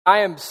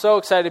I am so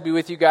excited to be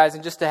with you guys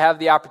and just to have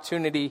the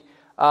opportunity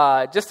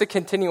just to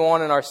continue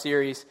on in our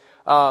series,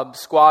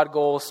 Squad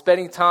Goals,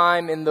 spending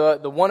time in the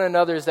one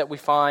another's that we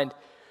find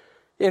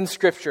in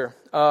Scripture.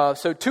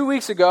 So 2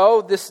 weeks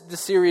ago, this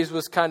series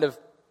was kind of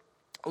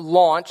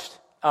launched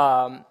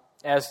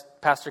as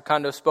Pastor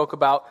Kondo spoke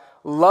about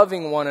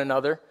loving one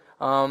another.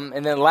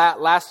 And then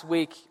last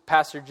week,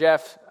 Pastor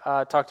Jeff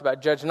talked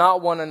about judge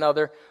not one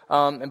another.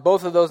 And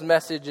both of those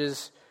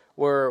messages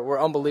were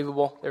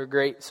unbelievable. They were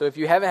great. So if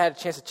you haven't had a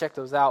chance to check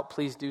those out,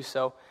 please do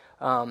so.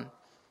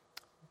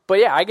 But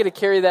yeah, I get to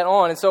carry that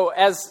on. And so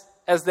as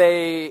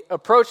they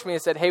approached me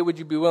and said, "Hey, would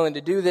you be willing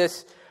to do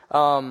this?"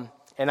 And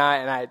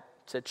I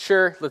said,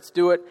 "Sure, let's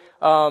do it."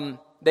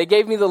 They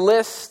gave me the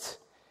list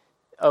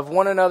of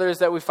one another's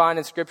that we find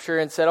in Scripture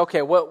and said,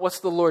 "Okay, what's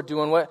the Lord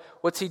doing?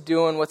 What's He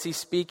doing? What's He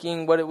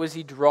speaking? What was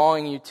He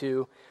drawing you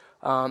to?"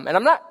 And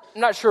I'm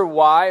not sure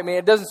why. I mean,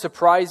 it doesn't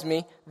surprise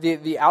me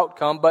the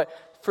outcome, but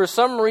for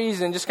some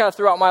reason, just kind of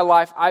throughout my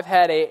life, I've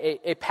had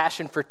a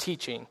passion for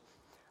teaching,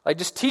 like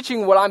just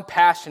teaching what I'm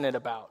passionate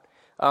about.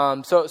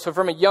 So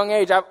from a young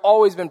age, I've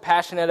always been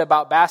passionate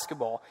about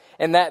basketball,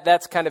 and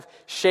that's kind of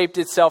shaped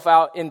itself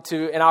out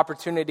into an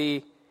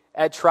opportunity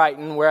at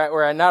Triton,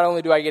 where I not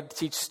only do I get to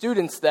teach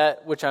students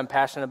that which I'm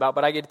passionate about,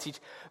 but I get to teach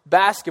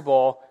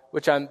basketball,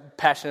 which I'm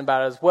passionate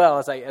about as well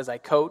as I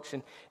coach,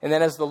 and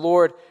then as the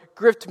Lord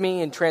gripped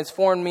me and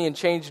transformed me and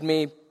changed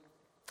me,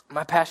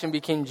 my passion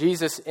became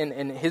Jesus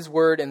and His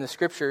Word and the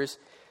Scriptures.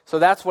 So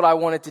that's what I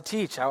wanted to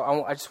teach.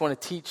 I just want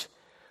to teach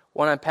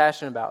what I'm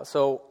passionate about.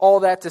 So all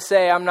that to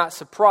say, I'm not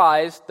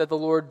surprised that the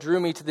Lord drew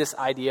me to this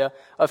idea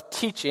of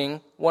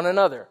teaching one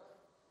another.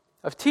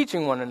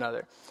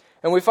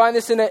 And we find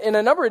this in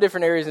a number of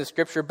different areas in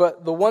Scripture,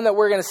 but the one that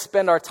we're going to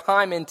spend our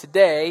time in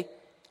today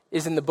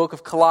is in the book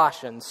of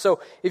Colossians. So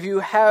if you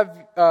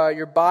have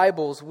your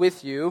Bibles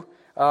with you,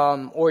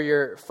 or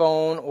your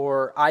phone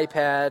or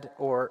iPad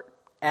or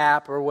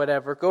app or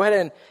whatever, go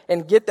ahead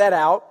and get that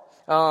out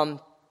and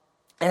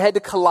head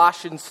to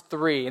Colossians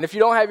 3. And if you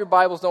don't have your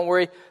Bibles, don't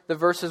worry. The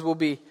verses will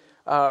be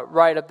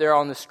right up there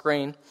on the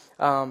screen.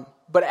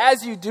 But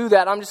as you do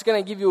that, I'm just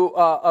going to give you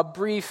a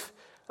brief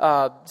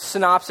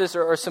synopsis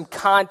or some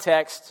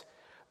context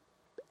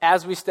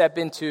as we step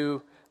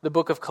into the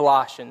book of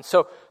Colossians.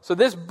 So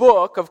this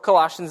book of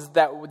Colossians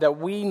that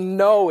we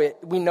know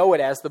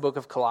it as the book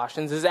of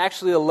Colossians is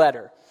actually a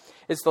letter.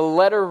 It's the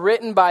letter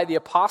written by the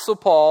Apostle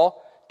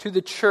Paul to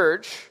the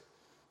church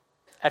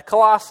at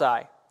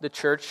Colossae, the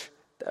church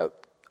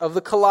of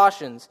the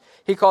Colossians.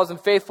 He calls them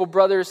faithful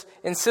brothers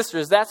and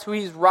sisters. That's who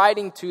he's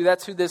writing to.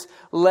 That's who this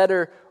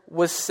letter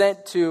was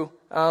sent to.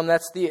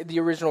 That's the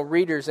original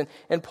readers.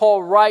 And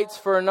Paul writes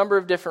for a number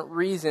of different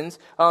reasons.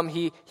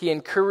 He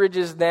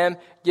encourages them,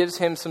 gives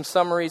him some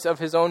summaries of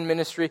his own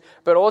ministry,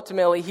 but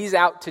ultimately he's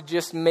out to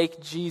just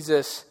make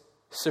Jesus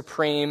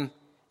supreme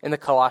in the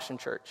Colossian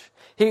church.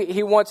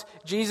 He wants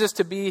Jesus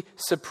to be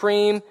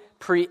supreme,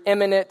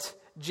 preeminent.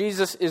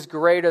 Jesus is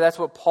greater. That's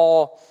what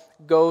Paul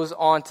goes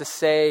on to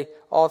say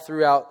all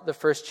throughout the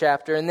first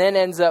chapter, and then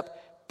ends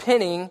up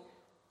pinning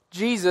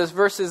Jesus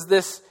versus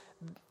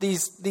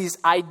these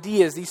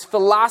ideas, these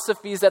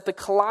philosophies that the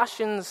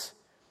Colossians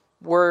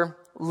were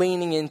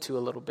leaning into a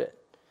little bit,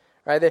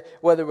 right?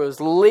 Whether it was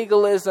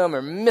legalism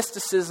or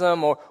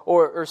mysticism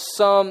or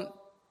some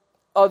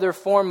other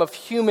form of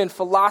human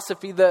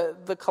philosophy,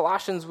 the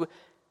Colossians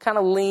kind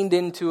of leaned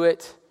into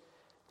it.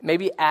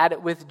 Maybe add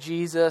it with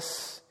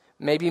Jesus,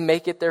 maybe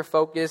make it their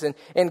focus.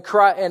 And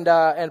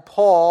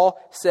Paul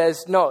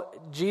says, no,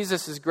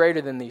 Jesus is greater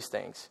than these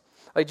things.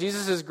 Like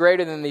Jesus is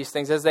greater than these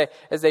things. As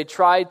they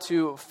try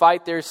to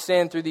fight their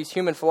sin through these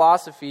human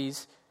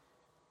philosophies,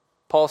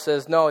 Paul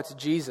says, no, it's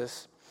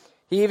Jesus.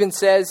 He even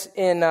says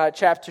in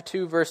chapter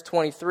 2, verse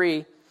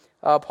 23,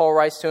 Paul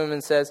writes to him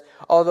and says,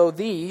 although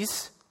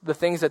these, the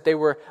things that they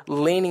were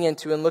leaning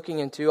into and looking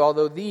into,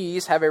 although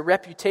these have a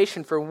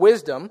reputation for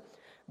wisdom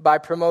by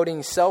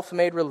promoting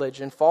self-made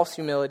religion, false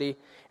humility,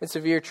 and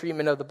severe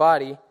treatment of the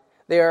body,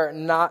 they are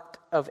not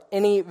of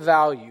any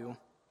value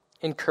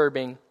in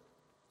curbing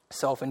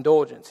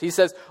self-indulgence. He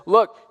says,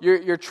 look,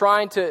 you're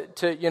trying to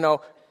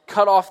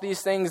cut off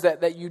these things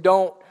that you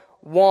don't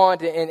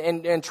want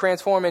and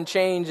transform and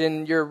change,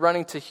 and you're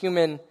running to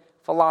human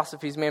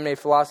philosophies, man-made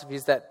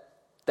philosophies that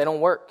they don't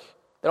work.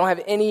 They don't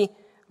have any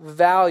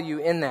value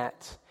in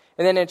that.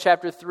 And then in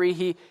chapter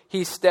 3,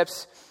 he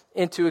steps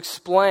in to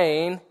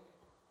explain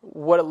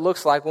what it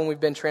looks like when we've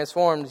been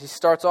transformed. He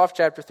starts off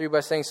chapter 3 by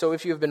saying, so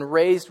if you have been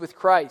raised with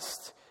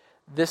Christ,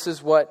 this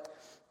is what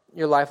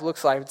your life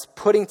looks like. It's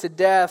putting to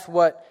death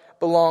what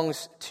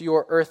belongs to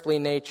your earthly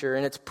nature,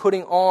 and it's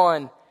putting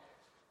on,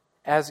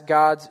 as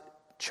God's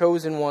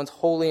chosen ones,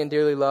 holy and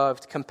dearly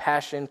loved,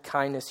 compassion,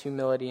 kindness,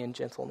 humility, and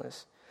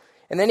gentleness.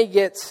 And then he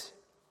gets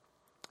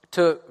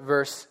to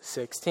verse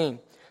 16.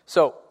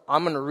 So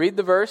I'm going to read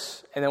the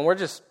verse, and then we're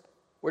just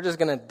going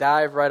to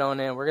dive right on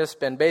in. We're going to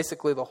spend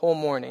basically the whole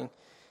morning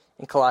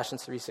in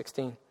Colossians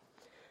 3:16.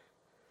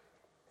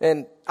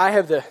 And I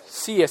have the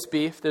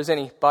CSB, if there's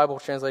any Bible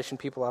translation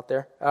people out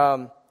there.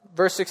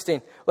 Verse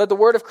 16, let the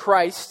word of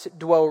Christ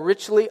dwell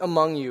richly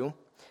among you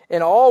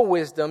in all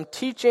wisdom,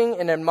 teaching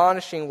and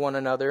admonishing one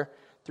another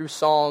through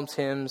psalms,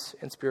 hymns,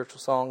 and spiritual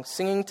songs,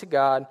 singing to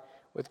God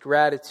with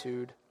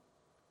gratitude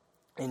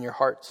in your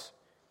hearts.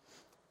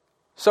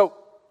 So,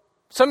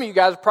 some of you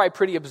guys are probably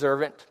pretty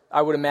observant,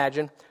 I would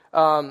imagine.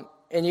 And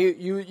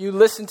you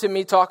listen to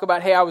me talk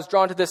about, hey, I was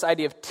drawn to this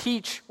idea of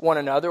teach one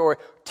another or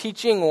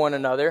teaching one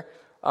another.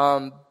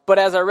 But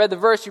as I read the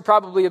verse, you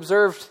probably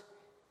observed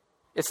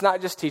it's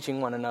not just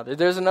teaching one another.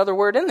 There's another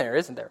word in there,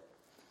 isn't there?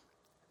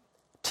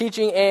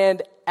 Teaching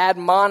and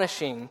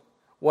admonishing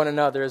one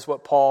another is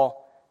what Paul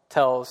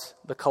tells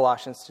the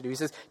Colossians to do. He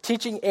says,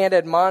 teaching and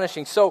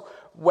admonishing. So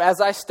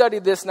as I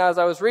studied this and as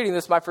I was reading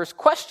this, my first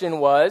question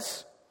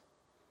was,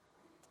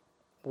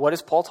 what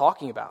is Paul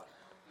talking about?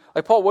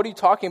 Like, Paul, what are you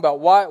talking about?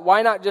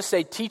 Why not just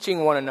say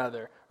teaching one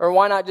another? Or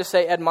why not just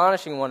say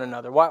admonishing one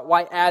another?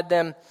 Why add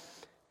them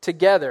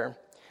together?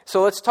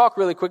 So let's talk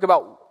really quick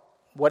about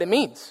what it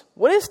means.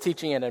 What is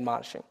teaching and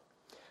admonishing?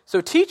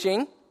 So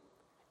teaching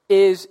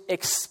is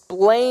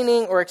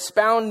explaining or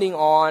expounding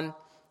on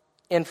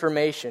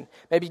information.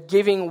 Maybe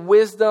giving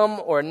wisdom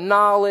or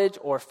knowledge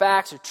or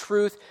facts or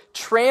truth,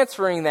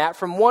 transferring that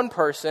from one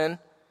person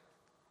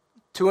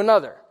to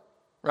another.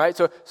 Right?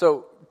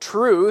 So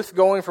truth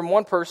going from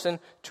one person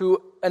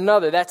to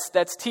another.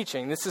 That's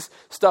teaching. This is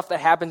stuff that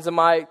happens in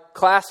my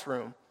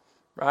classroom.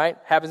 Right?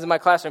 Happens in my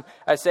classroom.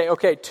 I say,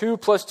 okay, 2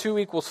 +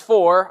 2 =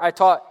 4. I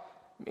taught,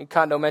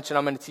 Kondo mentioned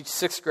I'm going to teach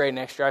 6th grade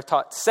next year. I've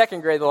taught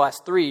 2nd grade the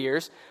last 3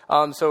 years.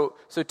 So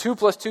 2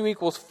 + 2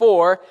 =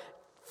 4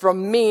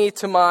 from me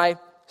to my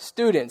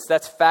students.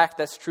 That's fact,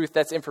 that's truth,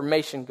 that's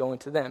information going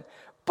to them.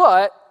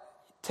 But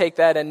take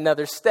that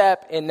another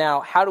step, and now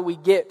how do we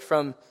get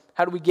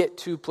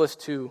 2 +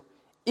 2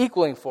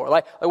 equaling 4?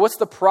 Like what's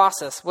the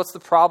process? What's the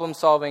problem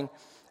solving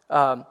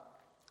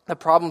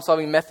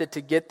method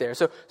to get there?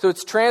 So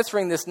it's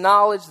transferring this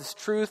knowledge, this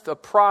truth, a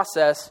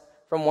process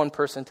from one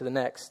person to the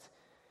next.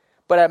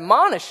 But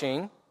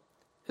admonishing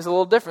is a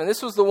little different.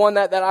 This was the one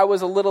that I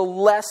was a little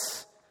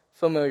less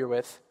familiar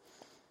with.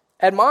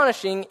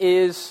 Admonishing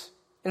is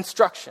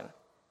instruction.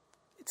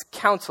 It's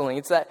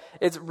counseling.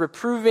 It's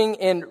reproving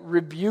and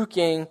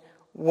rebuking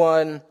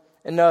one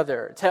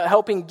another. It's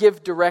helping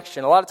give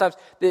direction. A lot of times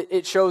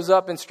it shows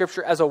up in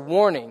Scripture as a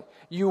warning.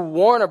 You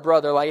warn a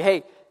brother like,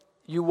 hey,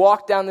 you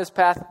walk down this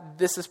path,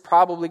 this is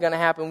probably going to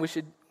happen. We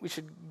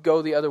should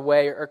go the other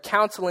way. Or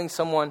counseling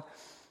someone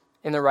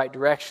in the right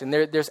direction.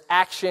 There's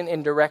action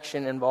and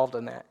direction involved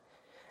in that.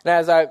 And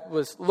as I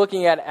was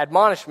looking at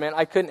admonishment,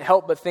 I couldn't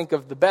help but think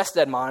of the best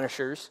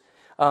admonishers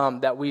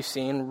that we've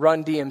seen.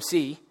 Run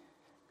DMC,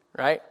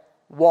 right?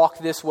 Walk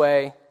this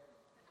way,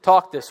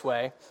 talk this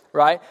way,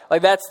 right?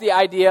 Like that's the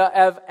idea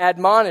of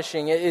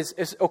admonishing. It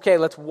is okay,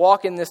 let's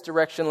walk in this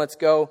direction, let's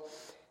go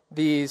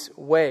these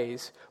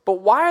ways.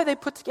 But why are they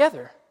put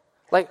together?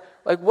 Like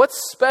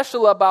what's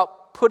special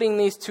about putting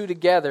these two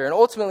together? And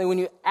ultimately, when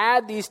you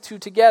add these two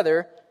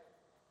together,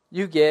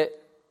 you get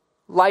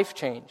life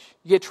change.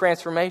 You get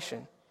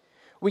transformation.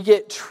 We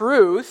get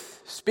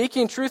truth,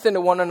 speaking truth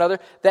into one another,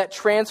 that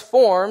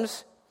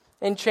transforms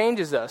and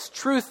changes us.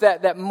 Truth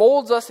that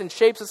molds us and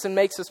shapes us and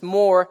makes us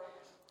more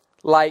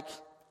like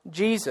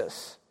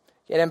Jesus.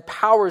 It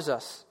empowers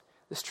us.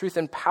 This truth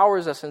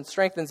empowers us and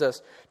strengthens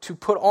us to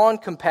put on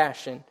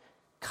compassion,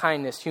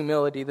 kindness,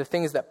 humility, the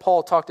things that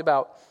Paul talked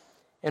about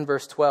in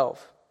verse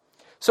 12.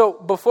 So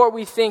before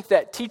we think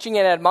that teaching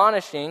and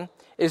admonishing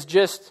is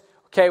just,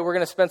 okay, we're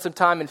going to spend some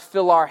time and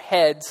fill our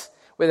heads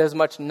with as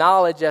much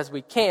knowledge as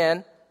we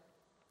can,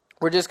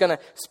 we're just going to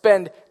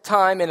spend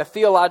time in a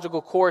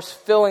theological course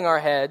filling our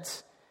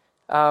heads,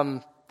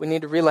 we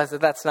need to realize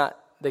that that's not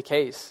the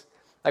case.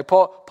 Like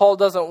Paul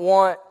doesn't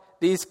want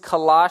these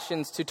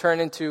Colossians to turn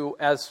into,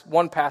 as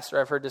one pastor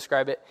I've heard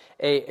describe it,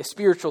 a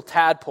spiritual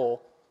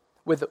tadpole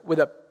with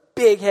a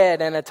big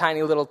head and a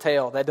tiny little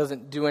tail that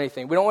doesn't do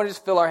anything. We don't want to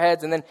just fill our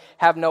heads and then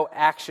have no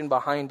action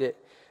behind it.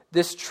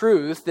 This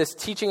truth, this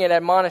teaching and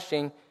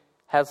admonishing,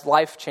 has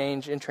life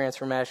change and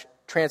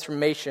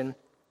transformation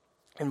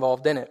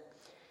involved in it.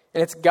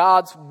 And it's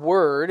God's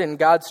word and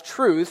God's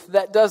truth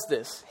that does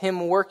this,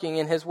 Him working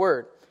in His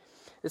word.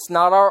 It's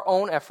not our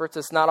own efforts.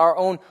 It's not our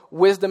own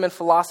wisdom and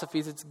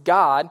philosophies. It's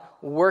God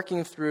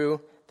working through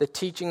the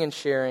teaching and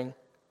sharing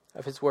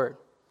of His word.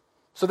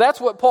 So that's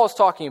what Paul's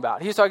talking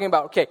about. He's talking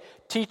about, okay,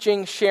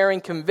 teaching,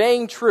 sharing,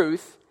 conveying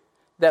truth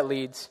that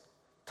leads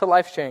to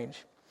life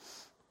change.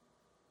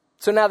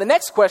 So now the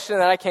next question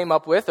that I came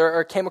up with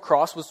or came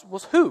across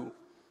was who?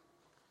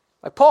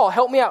 Like, Paul,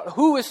 help me out.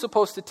 Who is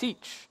supposed to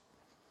teach?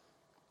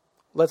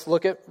 Let's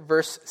look at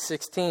verse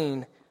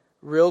 16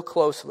 real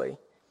closely.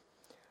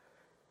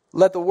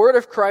 Let the word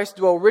of Christ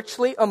dwell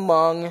richly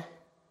among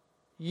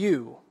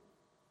you.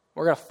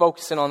 We're going to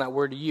focus in on that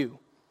word you.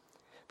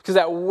 Because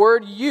that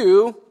word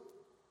you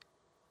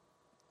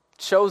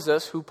shows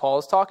us who Paul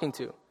is talking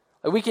to.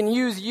 Like, we can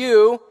use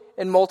you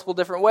in multiple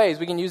different ways.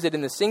 We can use it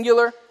in the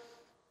singular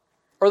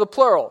or the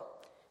plural.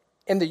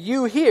 And the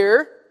you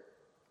here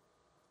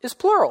is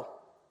plural.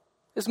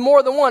 It's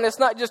more than one. It's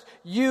not just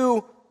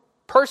you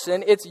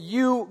person, it's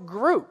you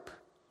group.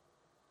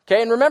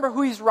 Okay, and remember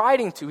who he's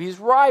writing to. He's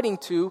writing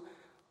to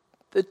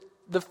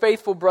the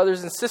faithful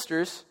brothers and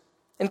sisters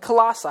in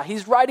Colossae.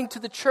 He's writing to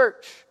the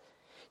church.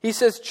 He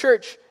says,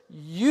 church,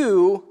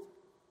 you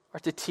are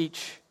to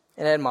teach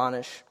and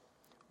admonish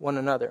one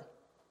another.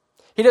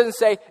 He doesn't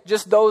say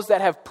just those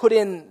that have put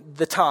in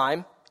the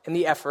time and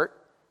the effort,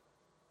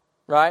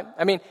 right?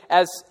 I mean,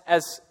 as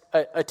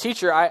a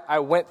teacher, I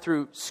went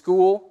through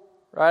school,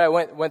 right? I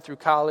went through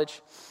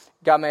college,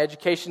 got my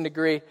education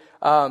degree,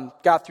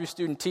 got through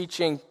student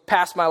teaching,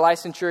 passed my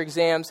licensure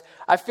exams.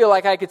 I feel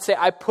like I could say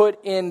I put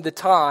in the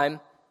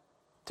time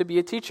to be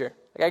a teacher.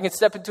 Like I can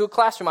step into a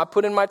classroom, I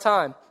put in my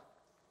time.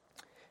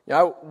 You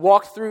know, I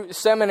walked through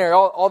seminary,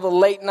 all the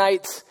late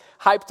nights,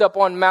 hyped up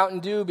on Mountain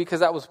Dew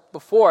because that was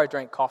before I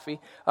drank coffee,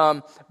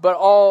 but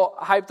all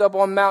hyped up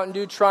on Mountain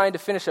Dew trying to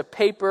finish a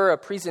paper, a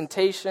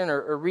presentation,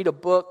 or read a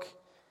book.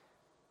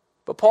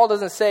 But Paul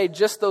doesn't say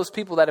just those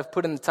people that have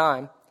put in the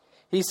time.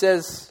 He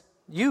says,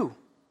 you,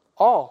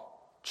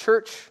 all,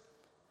 church.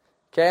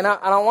 Okay, and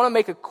I want to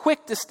make a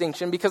quick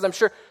distinction because I'm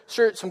sure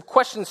some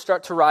questions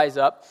start to rise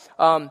up.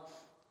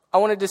 I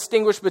want to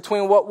distinguish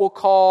between what we'll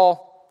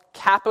call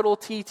capital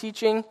T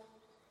teaching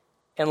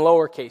and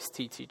lowercase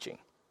t teaching.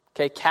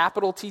 Okay,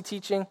 capital T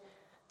teaching,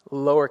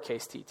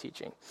 lowercase t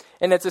teaching.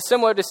 And it's a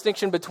similar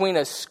distinction between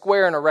a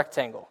square and a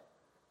rectangle,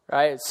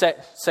 right?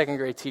 Second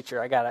grade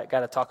teacher, I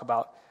gotta talk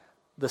about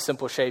the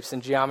simple shapes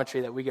and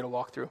geometry that we get to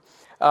walk through.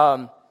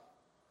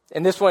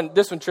 And this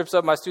one trips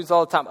up my students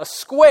all the time. A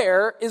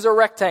square is a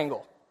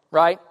rectangle,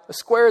 right? A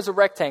square is a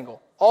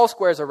rectangle. All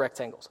squares are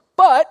rectangles.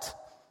 But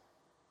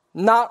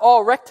not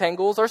all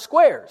rectangles are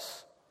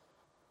squares,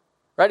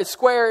 right? A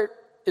square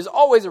is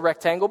always a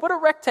rectangle, but a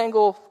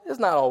rectangle is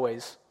not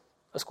always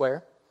a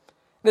square.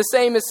 And the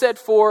same is said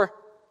for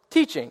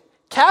teaching.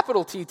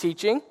 Capital T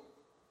teaching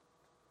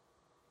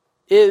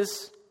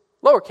is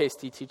lowercase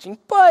t teaching,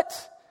 but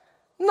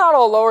not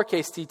all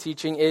lowercase t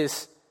teaching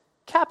is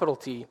capital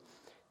T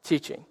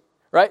teaching,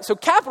 right? So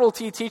capital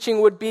T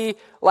teaching would be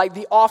like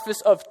the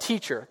office of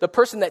teacher, the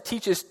person that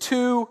teaches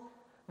to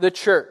the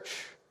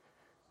church,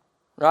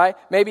 right?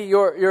 Maybe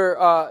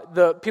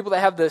the people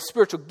that have the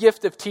spiritual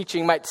gift of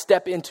teaching might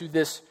step into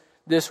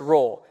this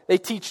role. They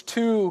teach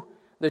to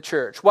the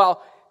church.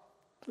 While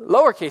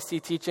lowercase t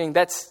teaching,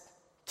 that's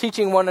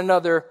teaching one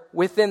another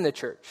within the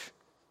church.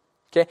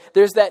 Okay?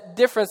 There's that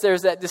difference,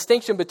 there's that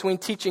distinction between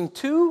teaching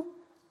to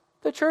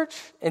the church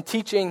and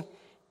teaching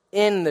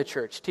in the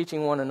church,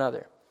 teaching one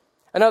another.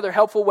 Another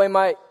helpful way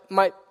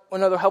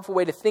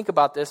to think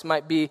about this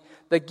might be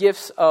the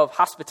gifts of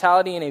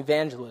hospitality and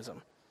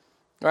evangelism.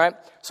 Right?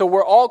 So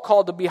we're all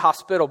called to be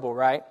hospitable,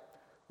 right?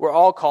 We're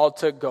all called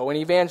to go and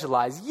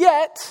evangelize.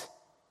 Yet,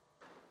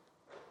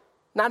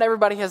 not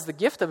everybody has the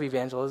gift of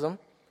evangelism,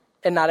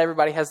 and not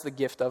everybody has the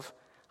gift of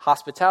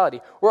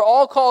hospitality. We're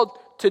all called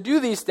to do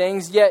these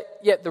things,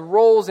 yet the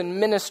roles and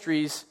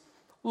ministries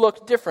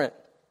look different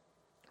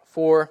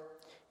for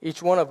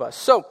each one of us.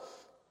 So,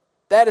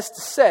 that is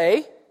to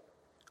say,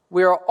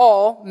 we are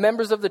all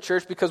members of the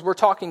church because we're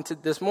talking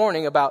this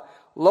morning about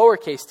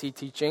lowercase t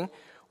teaching.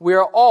 We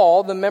are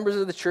all the members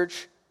of the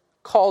church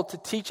called to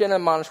teach and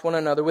admonish one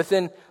another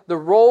within the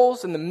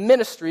roles and the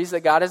ministries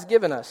that God has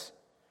given us,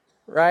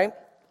 right?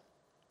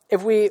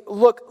 If we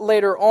look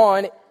later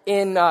on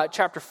in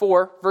chapter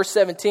 4, verse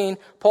 17,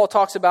 Paul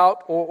talks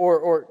about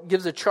or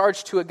gives a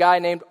charge to a guy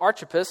named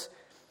Archippus,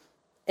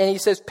 and he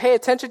says, pay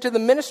attention to the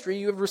ministry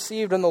you have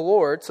received in the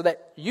Lord so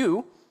that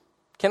you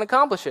can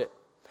accomplish it.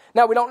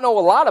 Now, we don't know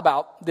a lot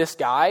about this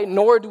guy,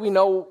 nor do we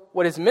know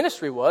what his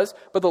ministry was,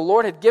 but the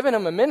Lord had given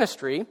him a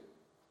ministry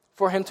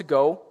for him to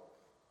go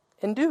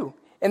and do.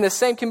 And the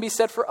same can be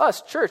said for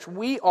us, church.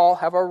 We all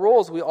have our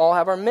roles. We all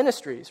have our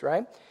ministries,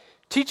 right?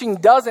 Teaching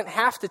doesn't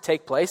have to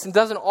take place and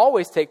doesn't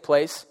always take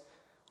place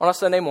on a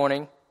Sunday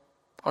morning,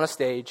 on a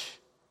stage,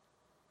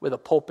 with a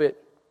pulpit,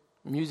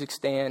 music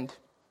stand,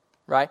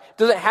 right? It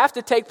doesn't have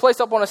to take place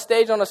up on a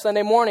stage on a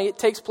Sunday morning. It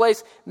takes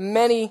place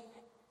many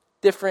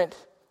different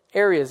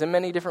areas in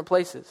many different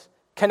places.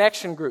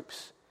 Connection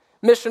groups,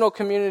 missional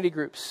community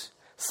groups,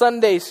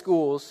 Sunday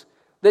schools,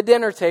 the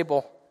dinner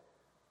table,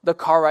 the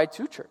car ride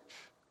to church,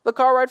 the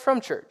car ride from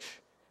church,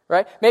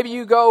 right? Maybe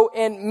you go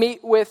and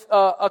meet with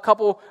a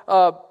couple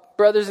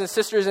brothers and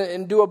sisters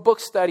and do a book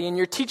study, and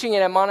you're teaching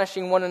and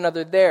admonishing one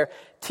another there.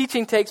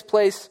 Teaching takes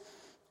place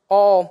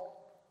all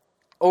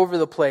over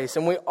the place,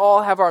 and we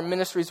all have our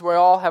ministries, we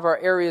all have our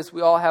areas,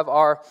 we all have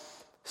our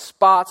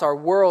spots, our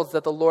worlds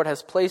that the Lord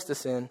has placed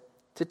us in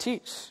to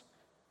teach.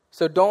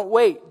 So don't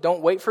wait.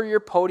 Don't wait for your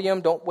podium.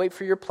 Don't wait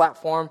for your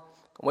platform.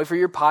 Don't wait for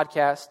your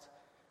podcast.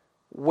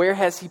 Where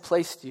has He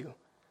placed you?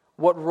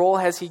 What role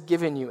has He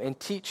given you? And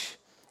teach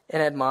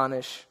and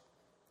admonish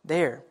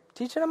there.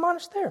 Teach and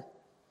admonish there.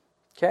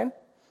 Okay?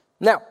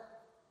 Now,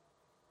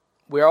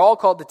 we are all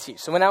called to teach.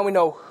 So now we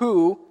know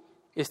who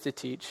is to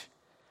teach.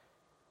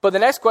 But the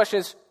next question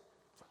is,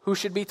 who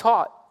should be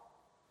taught?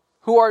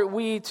 Who are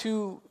we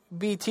to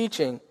be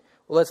teaching?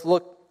 Well, let's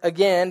look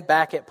again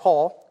back at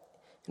Paul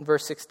in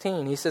verse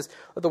 16. He says,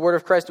 let the word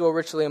of Christ dwell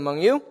richly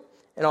among you,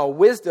 in all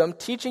wisdom,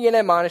 teaching and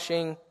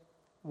admonishing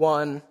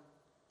one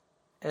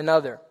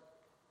another.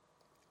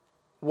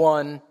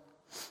 One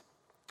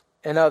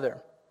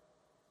another.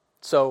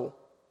 So,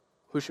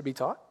 who should be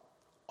taught?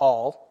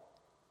 All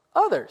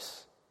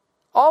others.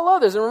 All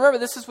others. And remember,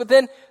 this is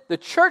within the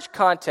church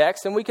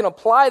context, and we can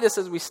apply this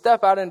as we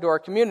step out into our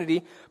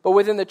community, but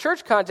within the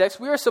church context,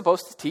 we are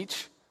supposed to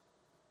teach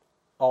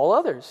all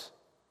others.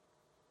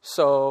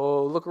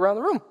 So, look around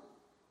the room.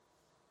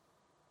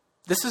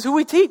 This is who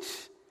we teach.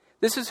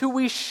 This is who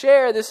we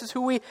share. This is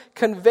who we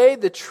convey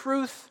the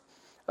truth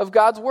of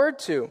God's word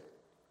to.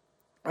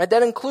 Right?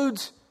 That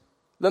includes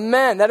the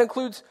men. That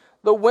includes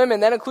the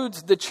women. That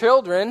includes the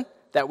children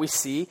that we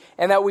see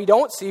and that we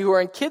don't see who are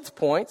in Kids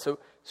Point. So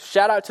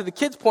shout out to the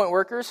Kids Point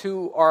workers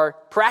who are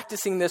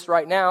practicing this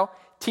right now,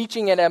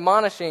 teaching and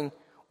admonishing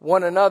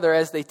one another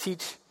as they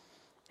teach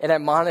and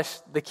admonish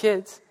the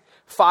kids.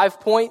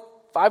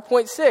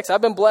 5.6.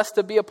 I've been blessed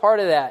to be a part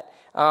of that.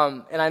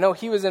 And I know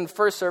he was in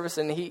first service,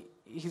 and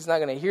he's not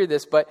going to hear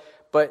this, but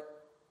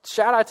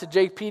shout out to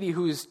Jake Petey,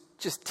 who's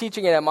just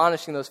teaching and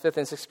admonishing those 5th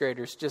and 6th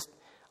graders, just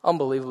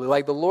unbelievably.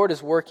 Like, the Lord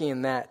is working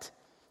in that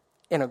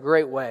in a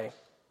great way.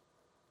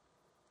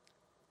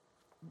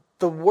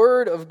 The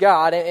Word of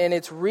God and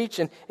its reach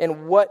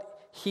and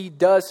what He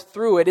does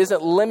through it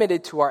isn't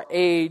limited to our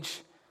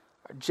age,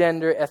 our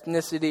gender,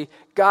 ethnicity.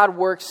 God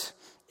works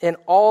in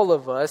all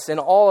of us, in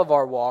all of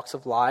our walks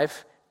of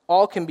life.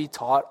 All can be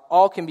taught,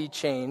 all can be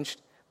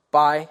changed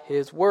by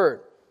His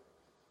Word.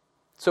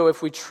 So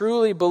if we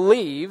truly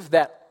believe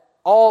that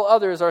all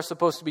others are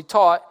supposed to be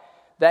taught,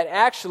 that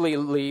actually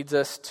leads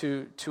us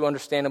to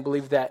understand and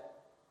believe that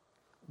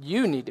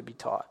you need to be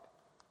taught.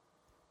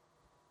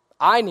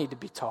 I need to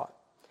be taught.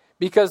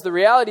 Because the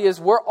reality is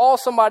we're all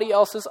somebody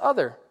else's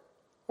other.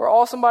 We're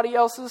all somebody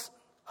else's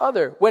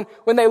other. When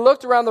they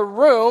looked around the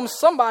room,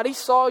 somebody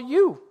saw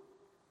you.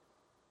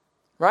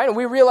 Right? And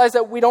we realize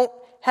that we don't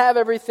have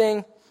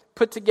everything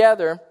put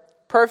together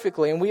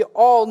perfectly. And we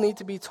all need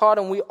to be taught,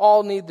 and we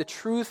all need the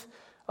truth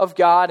of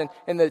God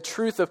and the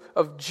truth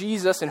of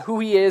Jesus and who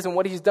He is and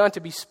what He's done to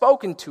be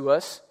spoken to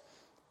us,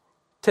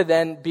 to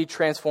then be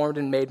transformed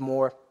and made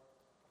more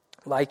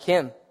like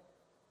Him.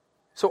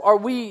 So are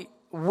we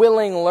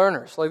willing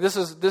learners? Like, this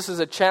is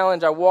a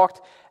challenge I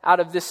walked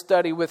out of this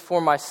study with for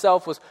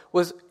myself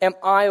was am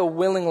I a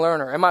willing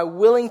learner? Am I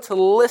willing to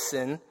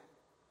listen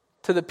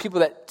to the people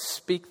that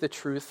speak the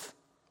truth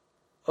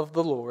of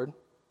the Lord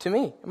to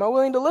me? Am I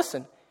willing to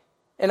listen?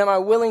 And am I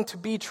willing to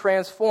be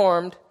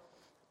transformed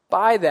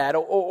by that?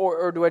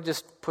 Or do I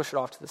just push it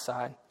off to the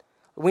side?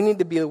 We need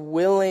to be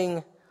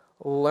willing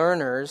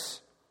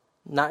learners,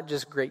 not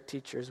just great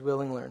teachers,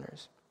 willing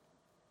learners.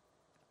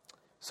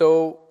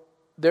 So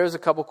there's a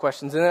couple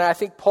questions. And then I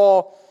think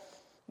Paul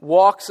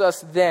walks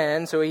us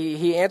then, so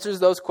he answers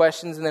those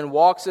questions and then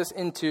walks us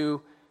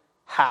into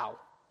how.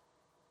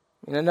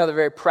 And another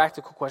very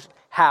practical question,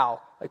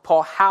 how? Like,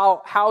 Paul,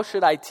 how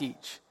should I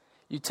teach?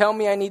 You tell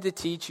me I need to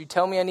teach, you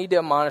tell me I need to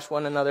admonish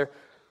one another,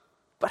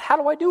 but how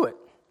do I do it?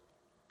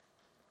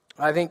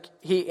 I think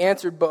he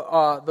answered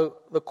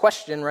the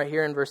question right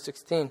here in verse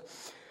 16.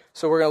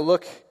 So we're going to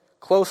look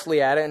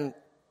closely at it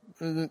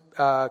and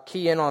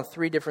key in on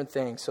 3 different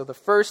things. So the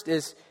first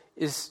is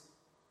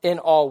in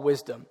all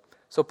wisdom.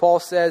 So Paul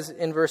says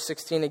in verse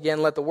 16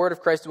 again, let the word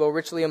of Christ dwell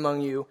richly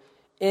among you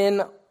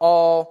in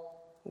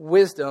all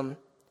wisdom,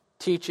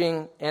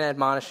 teaching and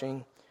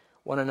admonishing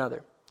one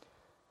another.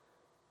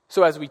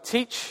 So as we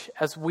teach,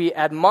 as we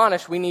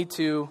admonish, we need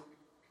to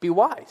be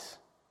wise.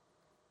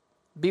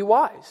 Be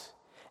wise.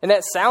 And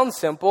that sounds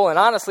simple, and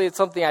honestly, it's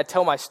something I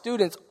tell my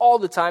students all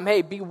the time.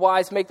 Hey, be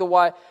wise, make the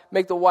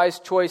wise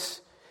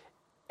choice.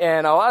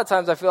 And a lot of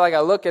times I feel like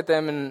I look at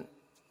them and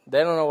they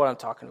don't know what I'm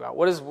talking about.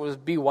 What does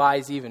be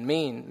wise even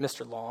mean,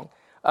 Mr. Long?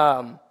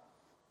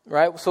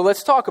 Right? So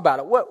let's talk about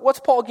it. What's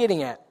Paul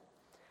getting at?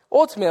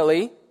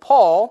 Ultimately,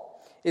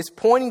 Paul is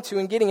pointing to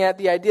and getting at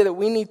the idea that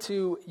we need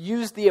to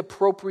use the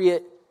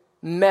appropriate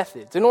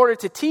methods. In order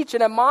to teach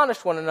and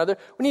admonish one another,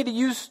 we need to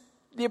use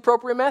the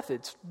appropriate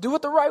methods. Do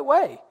it the right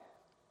way.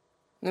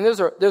 And there's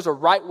a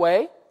right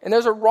way and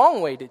there's a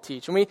wrong way to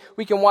teach. And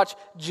we can watch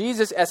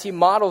Jesus as He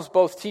models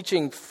both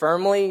teaching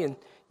firmly and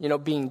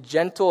being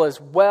gentle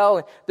as well.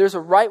 And there's a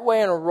right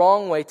way and a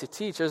wrong way to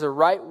teach. There's a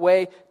right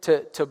way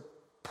to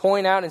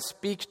point out and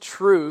speak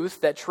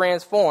truth that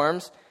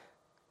transforms.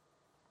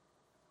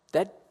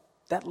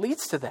 That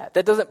leads to that.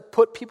 That doesn't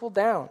put people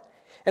down.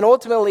 And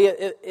ultimately,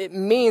 it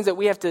means that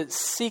we have to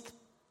seek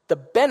the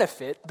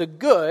benefit, the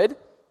good,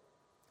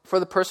 for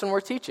the person we're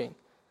teaching.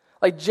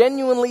 Like,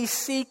 genuinely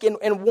seek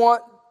and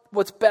want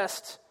what's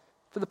best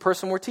for the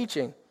person we're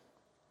teaching.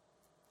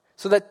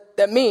 So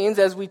that means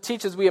as we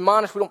teach, as we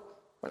admonish, we're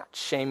not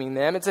shaming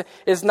them.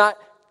 It's not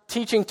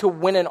teaching to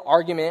win an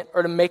argument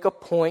or to make a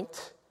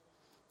point.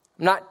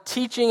 I'm not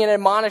teaching and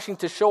admonishing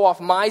to show off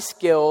my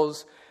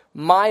skills,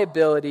 my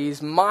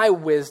abilities, my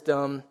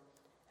wisdom,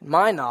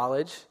 my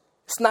knowledge.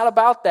 It's not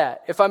about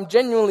that. If I'm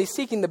genuinely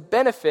seeking to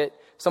benefit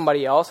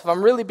somebody else, if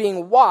I'm really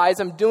being wise,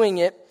 I'm doing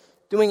it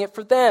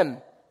for them.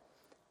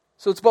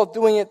 So it's both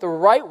doing it the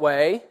right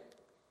way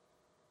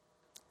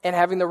and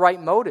having the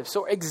right motive.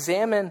 So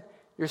examine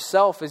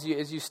yourself as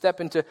you step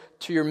into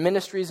your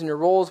ministries and your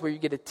roles where you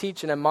get to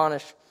teach and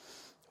admonish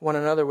one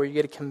another, where you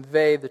get to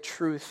convey the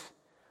truth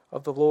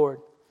of the Lord.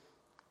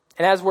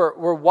 And as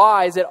we're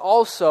wise, it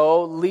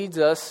also leads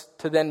us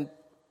to then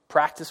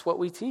practice what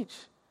we teach.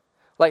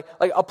 Like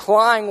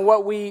applying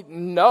what we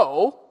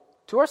know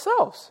to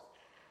ourselves.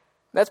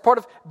 That's part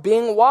of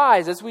being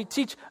wise. As we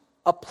teach,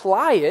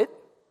 apply it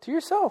to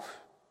yourself.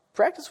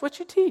 Practice what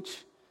you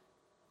teach.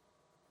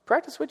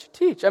 Practice what you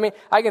teach. I mean,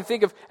 I can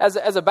think of, as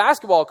a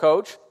basketball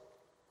coach,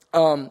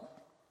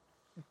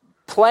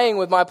 playing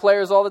with my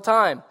players all the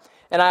time.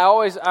 And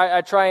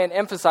I try and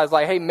emphasize,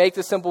 like, hey, make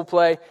the simple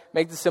play,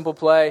 make the simple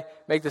play,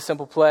 make the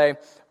simple play.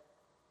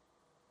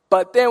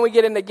 But then we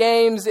get into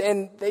games,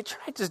 and they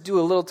try to just do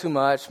a little too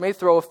much. May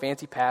throw a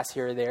fancy pass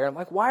here or there. I'm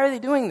like, why are they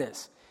doing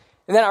this?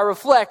 And then I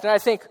reflect, and I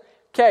think,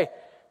 okay,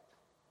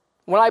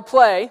 when I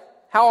play,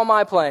 how am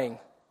I playing?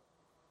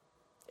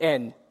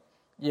 And,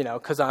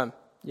 because I'm,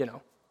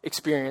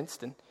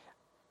 experienced and,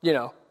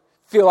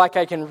 feel like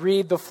I can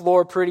read the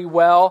floor pretty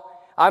well,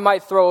 I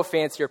might throw a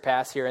fancier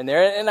pass here and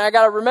there. And I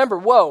got to remember,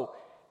 whoa,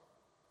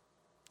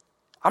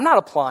 I'm not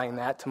applying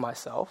that to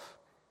myself.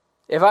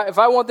 If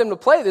I want them to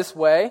play this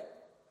way,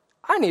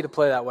 I need to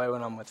play that way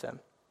when I'm with them.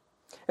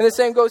 And the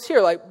same goes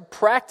here, like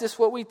practice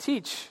what we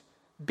teach.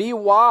 Be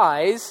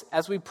wise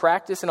as we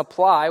practice and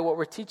apply what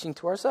we're teaching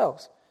to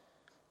ourselves.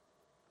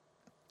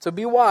 So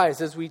be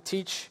wise as we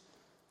teach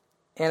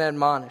and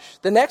admonish.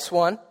 The next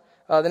point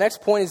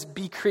is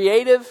be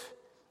creative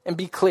and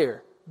be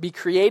clear. Be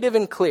creative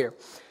and clear.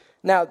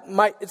 Now,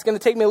 it's going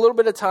to take me a little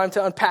bit of time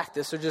to unpack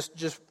this, so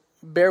just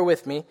bear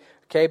with me.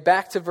 Okay,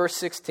 back to verse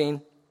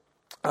 16.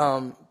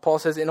 Paul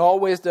says, in all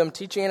wisdom,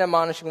 teaching and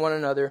admonishing one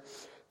another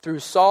through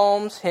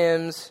psalms,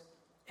 hymns,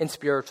 and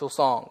spiritual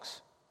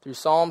songs. Through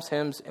psalms,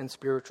 hymns, and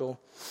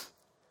spiritual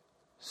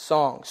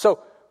songs. So,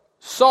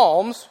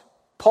 psalms,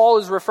 Paul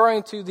is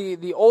referring to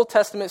the Old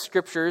Testament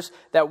scriptures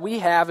that we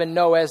have and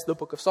know as the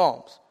book of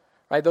Psalms.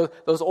 Right?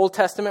 Those Old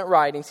Testament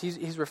writings,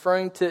 he's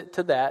referring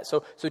to that.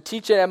 So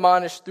teach and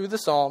admonish through the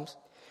Psalms.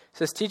 He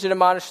says teach and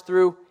admonish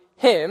through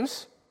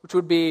hymns, which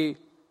would be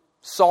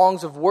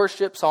songs of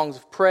worship, songs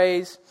of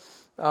praise.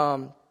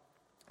 And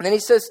then he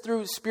says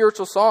through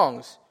spiritual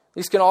songs.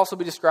 These can also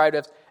be described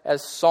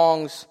as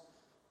songs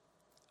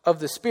of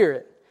the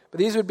Spirit. But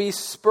these would be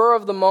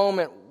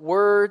spur-of-the-moment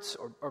words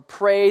or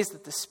praise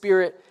that the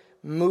Spirit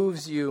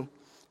moves you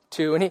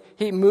to. And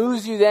he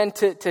moves you then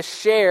to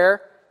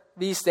share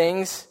these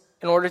things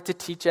in order to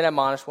teach and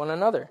admonish one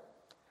another.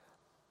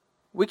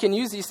 We can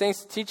use these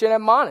things to teach and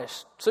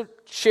admonish. So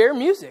share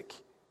music.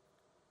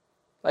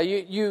 Like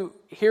you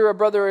hear a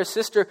brother or a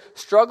sister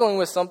struggling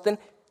with something,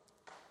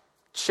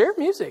 share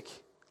music.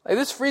 Like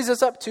this frees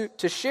us up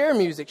to share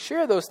music,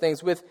 share those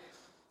things with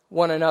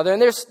one another.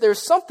 And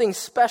there's something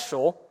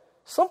special,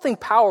 something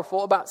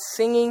powerful about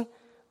singing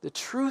the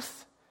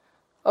truth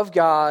of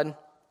God.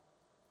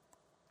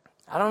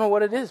 I don't know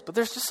what it is, but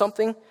there's just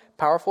something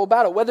powerful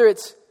about it. Whether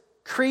it's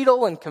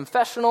creedal and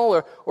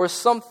confessional or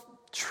some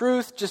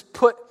truth just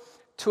put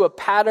to a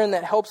pattern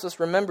that helps us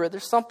remember it,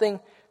 there's something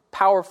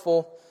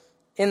powerful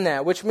in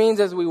that, which means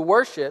as we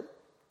worship,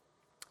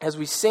 as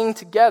we sing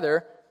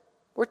together,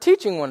 we're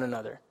teaching one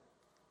another.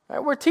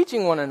 Right? We're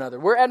teaching one another.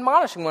 We're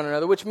admonishing one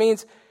another, which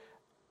means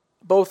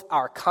both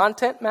our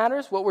content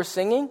matters, what we're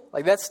singing,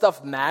 like that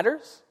stuff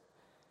matters,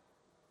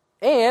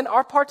 and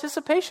our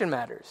participation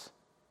matters.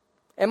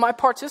 Am I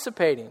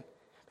participating?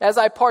 As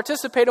I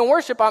participate in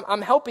worship,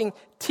 I'm helping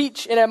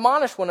teach and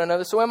admonish one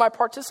another. So am I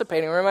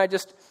participating, or am I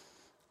just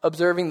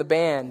observing the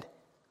band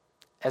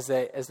as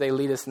they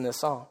lead us in this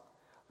song?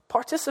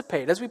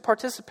 Participate. As we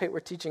participate, we're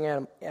teaching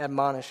and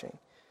admonishing.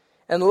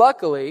 And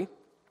luckily,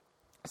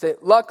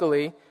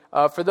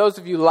 for those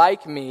of you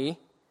like me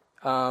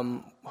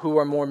who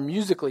are more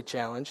musically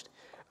challenged,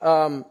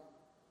 we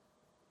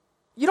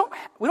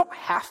don't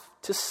have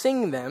to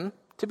sing them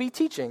to be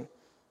teaching,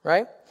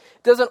 right?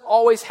 It doesn't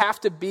always have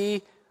to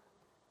be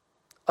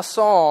a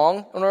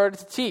song in order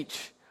to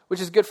teach,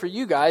 which is good for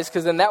you guys,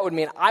 because then that would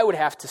mean I would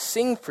have to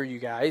sing for you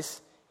guys.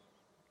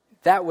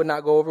 That would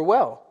not go over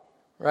well,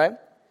 right?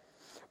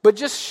 But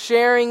just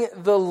sharing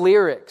the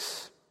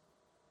lyrics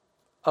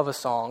of a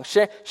song,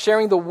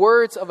 sharing the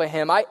words of a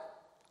hymn.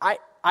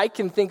 I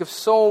can think of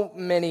so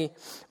many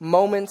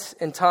moments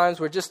and times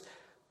where just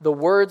the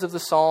words of the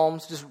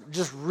Psalms,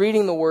 just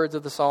reading the words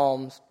of the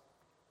Psalms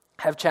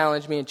have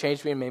challenged me and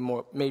changed me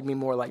and made me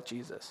more like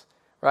Jesus.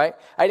 Right?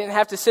 I didn't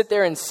have to sit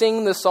there and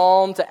sing the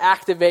psalm to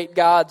activate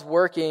God's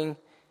working.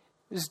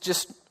 It was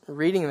just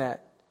reading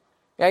that.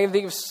 I can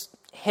think of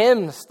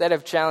hymns that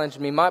have challenged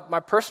me. My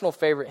personal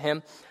favorite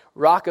hymn,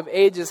 Rock of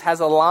Ages,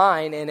 has a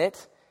line in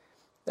it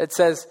that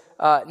says,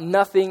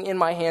 nothing in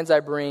my hands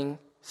I bring,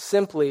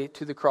 simply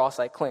to the cross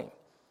I cling.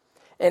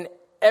 And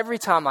every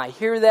time I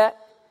hear that,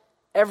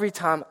 every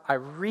time I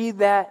read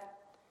that,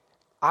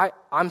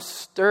 I'm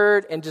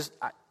stirred and just...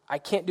 I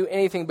can't do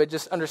anything but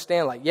just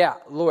understand, like, yeah,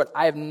 Lord,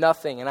 I have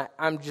nothing, and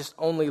I'm just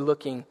only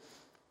looking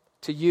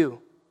to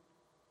you.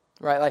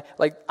 right?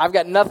 Like I've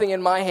got nothing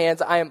in my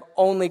hands. I am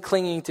only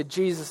clinging to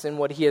Jesus and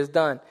what he has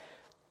done.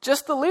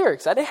 Just the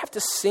lyrics. I didn't have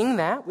to sing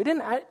that. I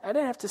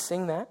didn't have to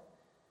sing that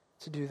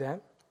to do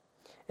that.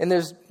 And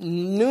there's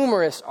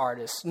numerous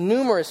artists,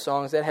 numerous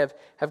songs that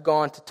have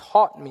gone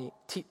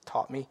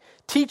to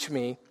teach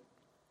me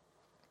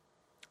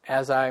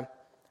as I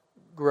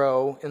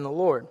grow in the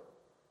Lord.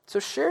 So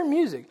share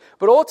music.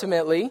 But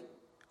ultimately,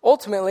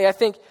 I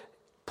think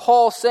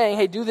Paul saying,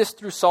 hey, do this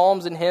through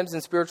psalms and hymns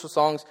and spiritual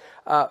songs,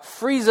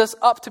 frees us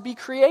up to be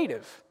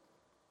creative.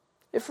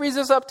 It frees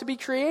us up to be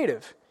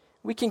creative.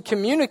 We can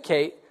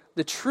communicate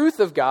the truth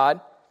of God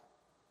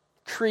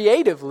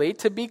creatively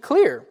to be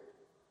clear.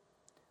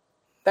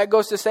 That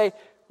goes to say,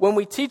 when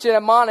we teach and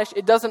admonish,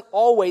 it doesn't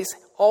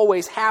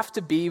always have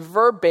to be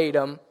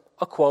verbatim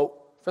a quote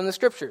from the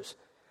Scriptures.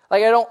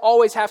 Like I don't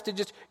always have to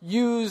just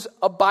use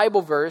a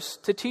Bible verse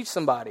to teach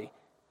somebody.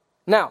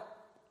 Now,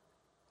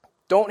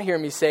 don't hear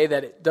me say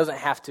that it doesn't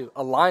have to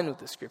align with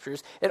the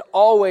Scriptures. It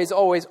always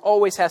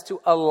has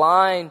to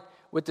align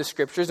with the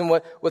Scriptures and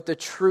what the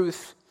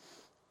truth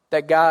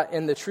that God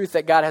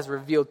has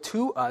revealed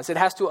to us. It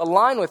has to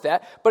align with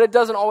that, but it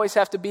doesn't always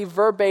have to be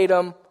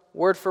verbatim,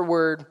 word for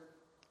word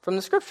from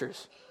the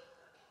Scriptures.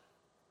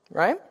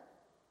 Right?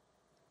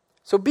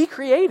 So be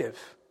creative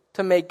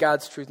to make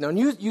God's truth known.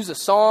 Use a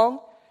song,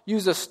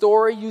 use a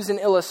story, use an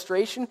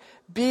illustration.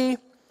 Be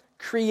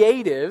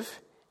creative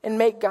and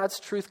make God's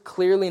truth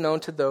clearly known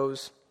to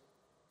those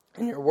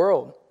in your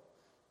world.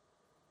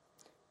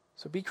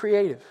 So be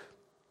creative.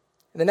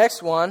 And the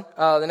next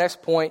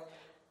point,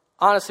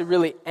 honestly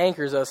really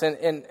anchors us.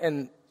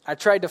 And I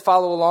tried to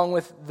follow along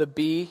with the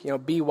B,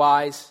 be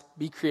wise,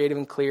 be creative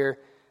and clear.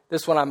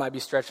 This one I might be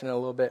stretching it a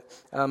little bit.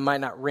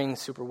 Might not ring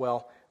super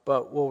well,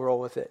 but we'll roll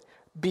with it.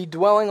 Be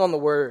dwelling on the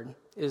word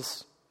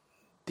is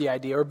the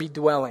idea, or be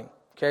dwelling.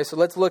 Okay, so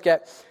let's look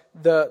at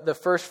the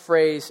first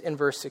phrase in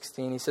verse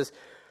 16. He says,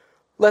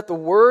 let the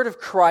word of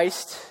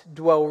Christ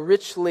dwell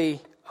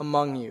richly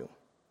among you.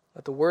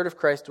 Let the word of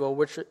Christ dwell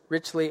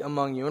richly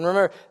among you. And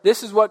remember,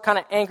 this is what kind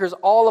of anchors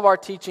all of our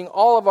teaching,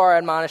 all of our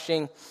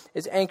admonishing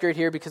is anchored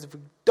here, because if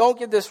we don't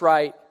get this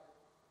right,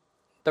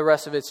 the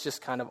rest of it's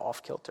just kind of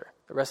off kilter.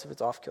 The rest of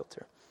it's off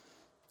kilter.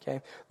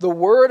 Okay? The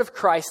word of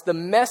Christ, the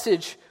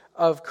message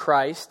of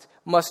Christ,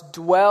 must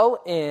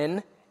dwell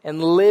in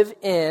and live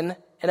in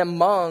and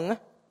among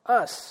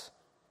us.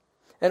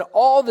 And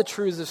all the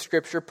truths of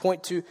Scripture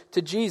point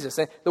to Jesus.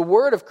 And the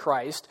word of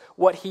Christ,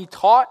 what he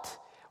taught,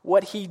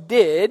 what he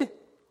did,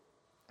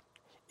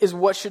 is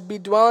what should be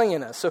dwelling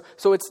in us.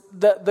 So it's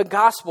the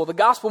gospel. The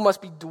gospel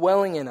must be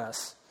dwelling in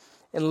us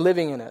and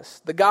living in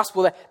us. The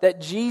gospel that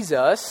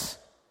Jesus,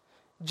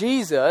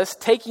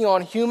 taking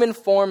on human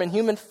form and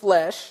human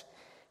flesh,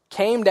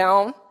 came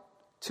down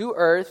to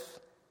earth,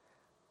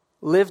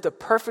 lived a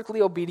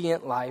perfectly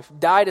obedient life,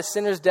 died a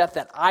sinner's death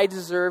that I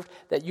deserved,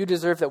 that you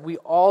deserved, that we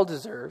all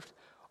deserved,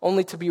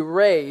 only to be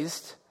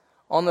raised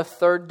on the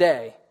third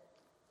day.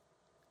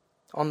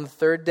 On the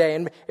third day.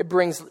 And it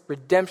brings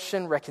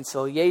redemption,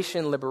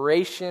 reconciliation,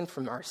 liberation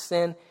from our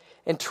sin,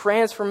 and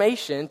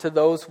transformation to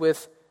those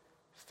with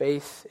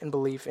faith and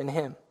belief in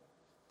him.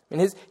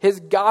 And his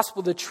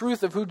gospel, the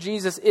truth of who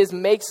Jesus is,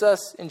 makes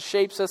us and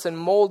shapes us and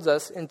molds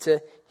us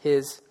into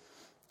his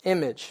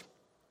image.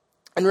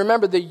 And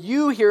remember, the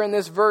you here in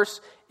this verse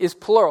is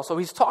plural. So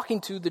he's talking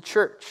to the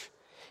church.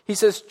 He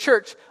says,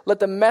 church, let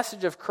the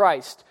message of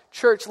Christ,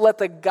 church, let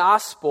the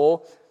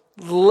gospel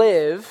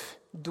live,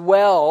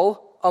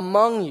 dwell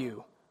among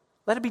you.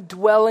 Let it be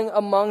dwelling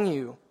among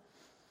you.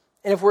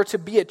 And if we're to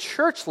be a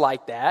church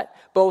like that,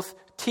 both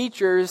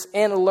teachers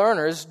and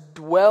learners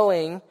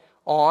dwelling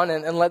on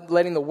and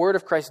letting the word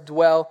of Christ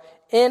dwell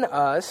in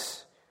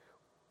us,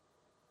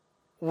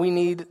 we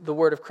need the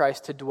word of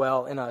Christ to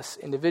dwell in us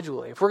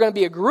individually. If we're going to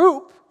be a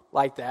group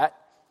like that,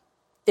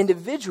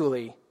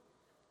 individually,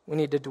 we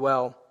need to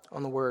dwell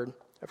on the word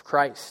of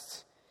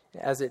Christ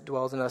as it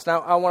dwells in us. Now,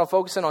 I want to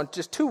focus in on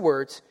just two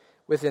words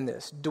within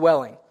this: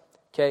 dwelling.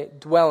 Okay,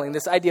 dwelling,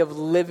 this idea of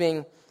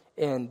living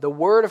in. The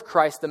word of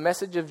Christ, the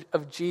message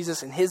of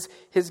Jesus and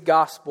his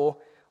gospel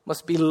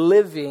must be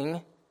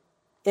living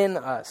in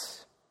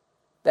us.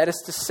 That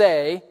is to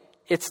say,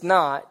 it's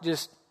not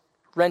just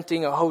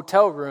renting a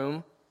hotel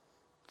room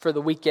for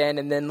the weekend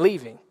and then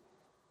leaving.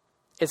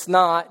 It's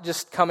not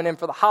just coming in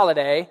for the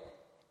holiday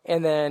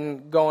and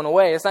then going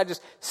away. It's not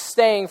just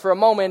staying for a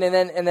moment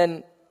and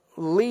then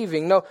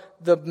leaving. No,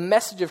 the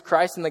message of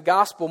Christ and the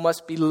gospel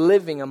must be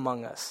living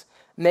among us,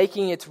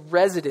 making its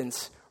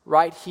residence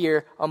right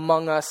here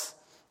among us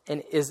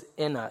and is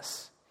in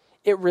us.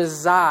 It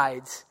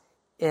resides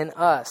in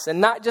us.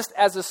 And not just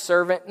as a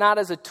servant, not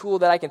as a tool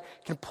that I can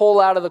pull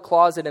out of the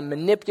closet and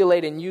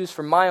manipulate and use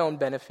for my own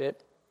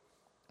benefit,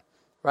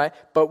 right?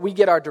 But we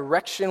get our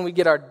direction, we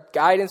get our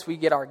guidance, we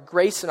get our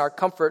grace and our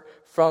comfort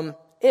from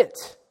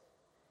it.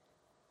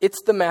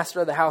 It's the master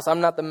of the house.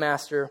 I'm not the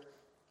master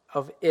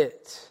of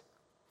it.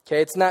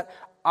 Okay, it's not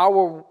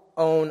our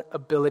own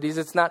abilities.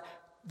 It's not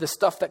the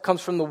stuff that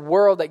comes from the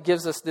world that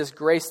gives us this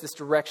grace, this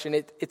direction.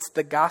 It's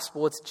the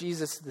gospel. It's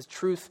Jesus, the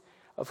truth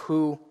of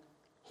who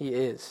he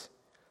is.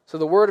 So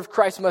the word of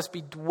Christ must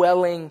be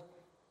dwelling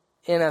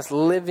in us,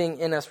 living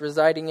in us,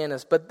 residing in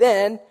us. But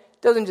then,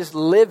 it doesn't just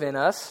live in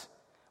us,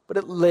 but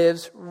it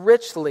lives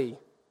richly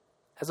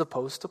as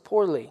opposed to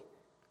poorly.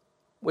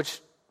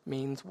 Which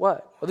means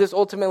what? Well, this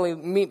ultimately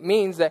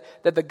means that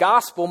the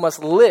gospel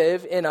must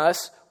live in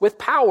us with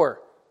power,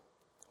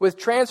 with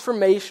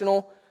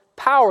transformational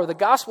power. The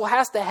gospel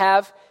has to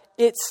have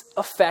its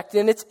effect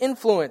and its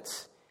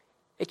influence.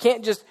 It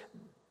can't just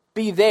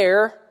be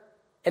there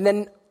and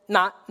then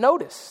not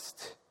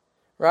noticed,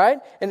 right?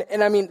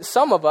 And I mean,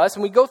 some of us,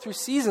 and we go through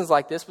seasons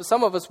like this, but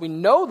some of us, we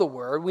know the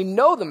word, we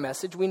know the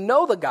message, we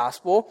know the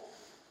gospel,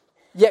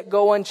 yet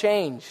go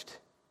unchanged.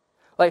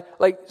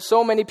 Like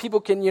so many people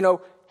can,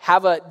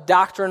 have a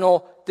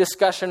doctrinal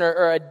discussion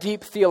or a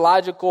deep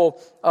theological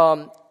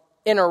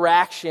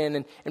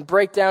interaction and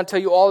break down, tell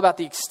you all about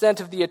the extent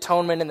of the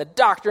atonement and the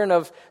doctrine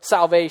of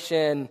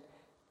salvation,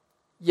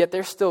 yet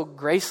they're still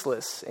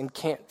graceless and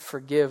can't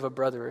forgive a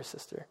brother or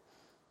sister.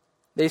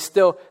 They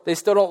still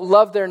don't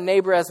love their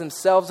neighbor as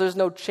themselves. There's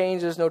no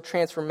change, there's no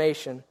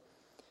transformation.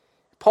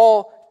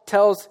 Paul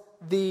tells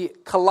the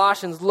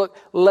Colossians, look,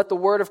 let the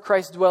word of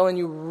Christ dwell in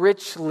you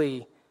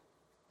richly.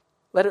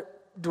 Let it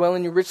dwell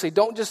in you richly.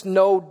 Don't just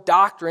know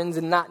doctrines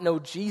and not know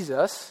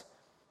Jesus.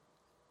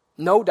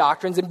 Know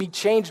doctrines and be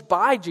changed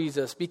by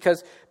Jesus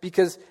because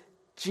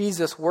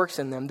Jesus works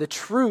in them. The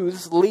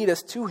truths lead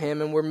us to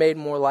him and we're made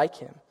more like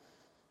him.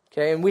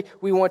 Okay, and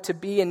we want to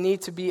be and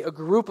need to be a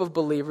group of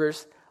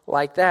believers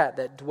like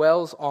that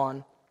dwells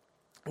on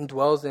and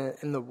dwells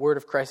in the word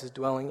of Christ is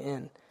dwelling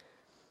in.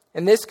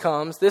 And this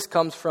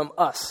comes from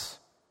us,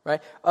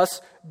 right?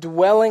 Us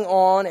dwelling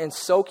on and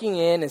soaking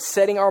in and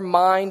setting our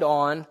mind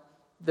on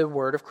the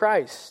word of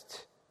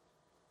Christ.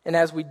 And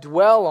as we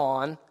dwell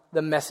on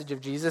the message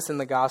of Jesus in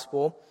the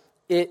gospel,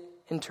 it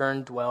in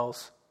turn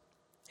dwells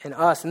in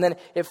us. And then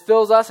it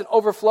fills us and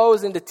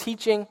overflows into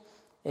teaching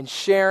and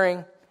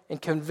sharing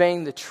and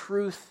conveying the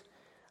truth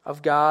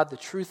of God, the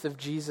truth of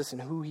Jesus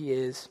and who he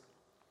is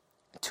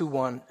to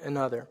one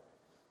another.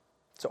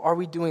 So are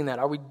we doing that?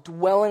 Are we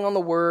dwelling on the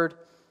word?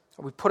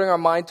 Are we putting our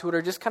mind to it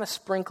or just kind of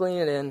sprinkling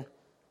it in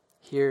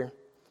here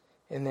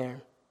and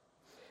there?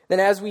 Then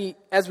as we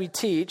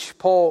teach,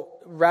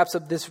 Paul wraps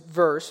up this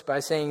verse by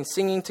saying,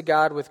 singing to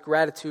God with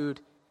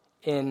gratitude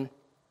in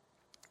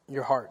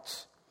your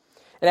hearts.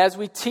 And as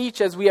we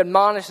teach, as we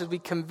admonish, as we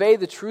convey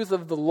the truth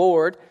of the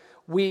Lord,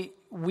 we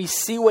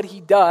see what he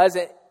does,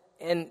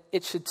 and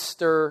it should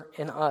stir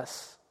in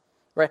us,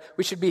 right?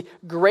 We should be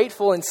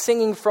grateful and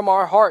singing from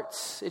our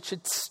hearts. It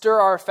should stir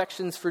our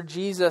affections for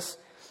Jesus,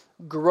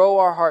 grow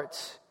our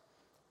hearts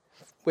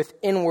with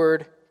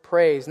inward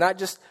praise, not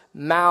just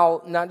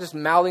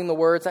mouthing the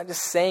words, not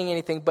just saying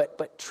anything,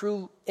 but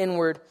true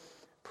inward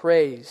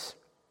praise.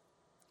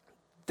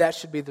 That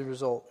should be the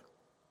result.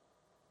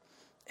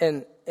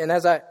 And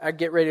as I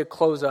get ready to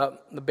close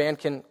up, the band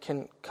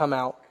can come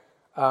out.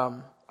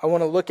 I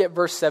want to look at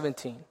verse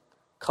 17,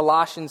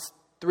 Colossians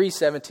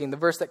 3:17, the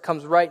verse that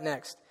comes right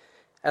next,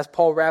 as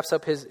Paul wraps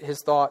up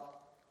his thought.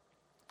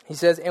 He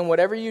says, "And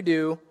whatever you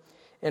do,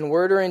 in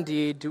word or in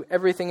deed, do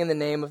everything in the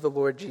name of the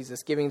Lord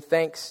Jesus, giving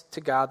thanks to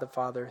God the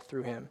Father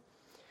through him."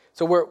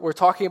 So we're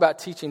talking about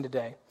teaching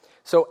today.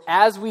 So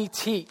as we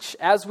teach,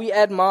 as we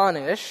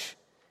admonish,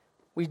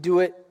 we do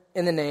it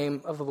in the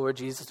name of the Lord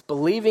Jesus,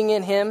 believing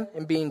in him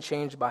and being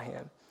changed by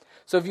him.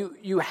 So if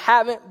you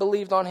haven't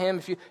believed on him,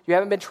 if you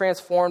haven't been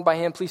transformed by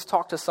him, please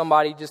talk to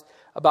somebody just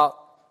about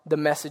the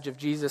message of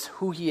Jesus,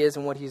 who he is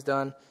and what he's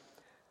done.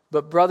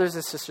 But brothers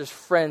and sisters,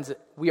 friends,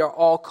 we are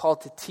all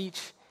called to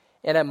teach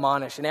and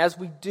admonish. And as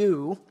we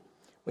do,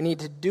 we need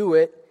to do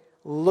it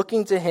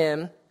looking to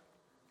him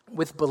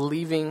with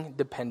believing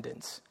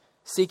dependence,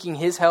 seeking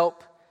his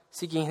help,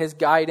 seeking his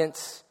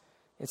guidance,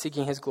 and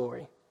seeking his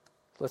glory.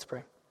 Let's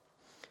pray.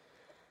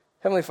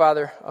 Heavenly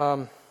Father,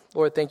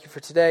 Lord, thank you for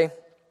today.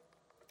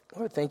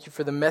 Lord, thank you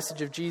for the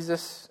message of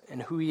Jesus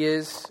and who he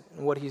is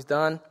and what he's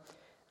done.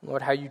 And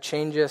Lord, how you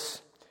change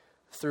us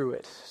through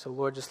it. So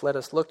Lord, just let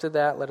us look to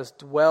that. Let us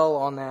dwell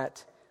on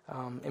that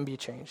and be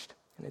changed.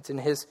 And it's in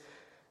his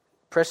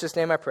precious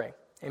name I pray.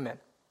 Amen.